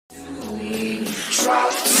Drop tonight.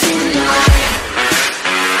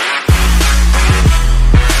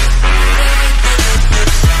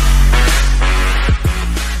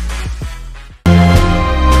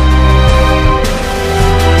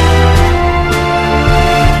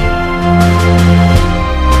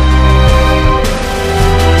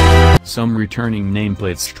 Some returning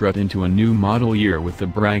nameplates strut into a new model year with the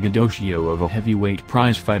braggadocio of a heavyweight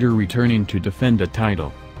prizefighter returning to defend a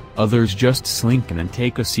title. Others just slink in and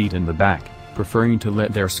take a seat in the back, preferring to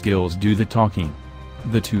let their skills do the talking.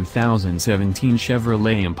 The 2017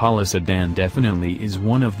 Chevrolet Impala sedan definitely is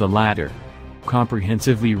one of the latter.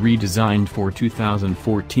 Comprehensively redesigned for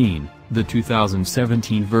 2014, the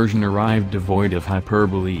 2017 version arrived devoid of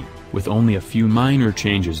hyperbole, with only a few minor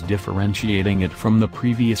changes differentiating it from the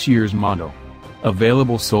previous year's model.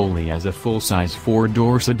 Available solely as a full-size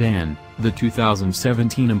four-door sedan, the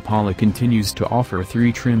 2017 Impala continues to offer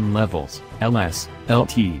three trim levels: LS,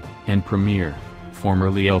 LT, and Premier,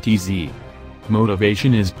 formerly LTZ.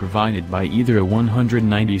 Motivation is provided by either a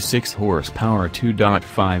 196 horsepower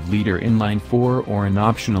 2.5-liter inline-4 or an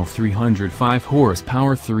optional 305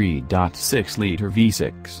 horsepower 3.6-liter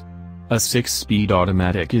V6. A 6-speed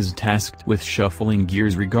automatic is tasked with shuffling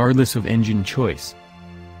gears regardless of engine choice.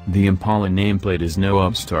 The Impala nameplate is no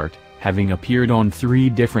upstart, having appeared on 3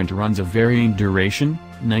 different runs of varying duration,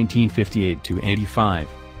 1958 to 85,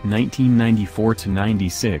 1994 to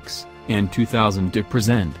 96, and 2000 to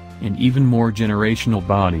present, and even more generational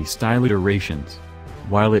body style iterations.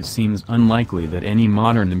 While it seems unlikely that any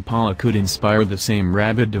modern Impala could inspire the same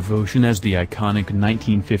rabid devotion as the iconic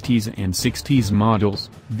 1950s and 60s models,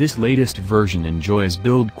 this latest version enjoys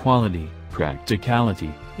build quality,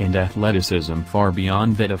 practicality, and athleticism far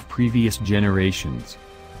beyond that of previous generations.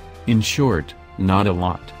 In short, not a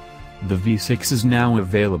lot. The V6 is now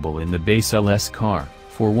available in the base LS car,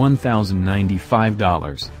 for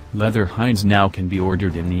 $1,095. Leather hides now can be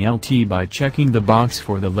ordered in the LT by checking the box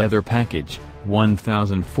for the leather package,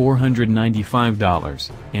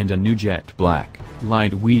 $1,495, and a new jet black,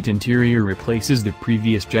 light wheat interior replaces the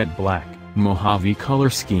previous jet black, Mojave color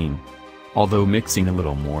scheme. Although mixing a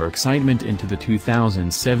little more excitement into the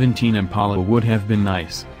 2017 Impala would have been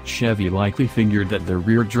nice, Chevy likely figured that the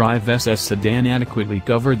rear-drive SS sedan adequately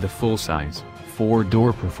covered the full-size,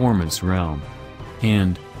 four-door performance realm.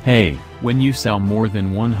 And, hey, when you sell more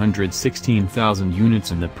than 116,000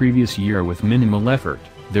 units in the previous year with minimal effort,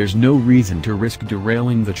 there's no reason to risk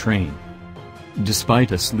derailing the train.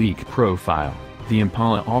 Despite a sleek profile, the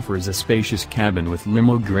Impala offers a spacious cabin with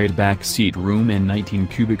limo-grade back seat room and 19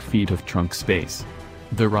 cubic feet of trunk space.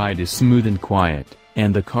 The ride is smooth and quiet,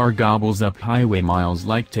 and the car gobbles up highway miles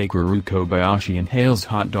like Takeru Kobayashi inhales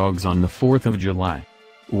hot dogs on the 4th of July.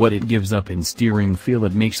 What it gives up in steering feel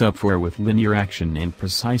it makes up for with linear action and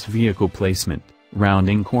precise vehicle placement.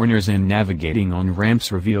 Rounding corners and navigating on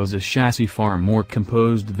ramps reveals a chassis far more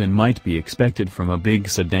composed than might be expected from a big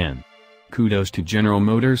sedan. Kudos to General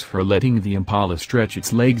Motors for letting the Impala stretch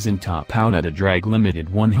its legs and top out at a drag-limited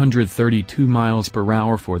 132 miles per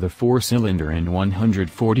hour for the 4-cylinder and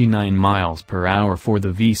 149 miles per hour for the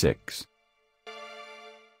V6.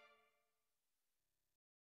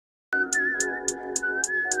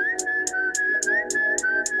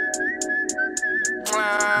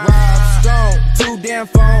 Rob Stone, 2 damn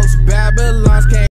phones, Babylon's came.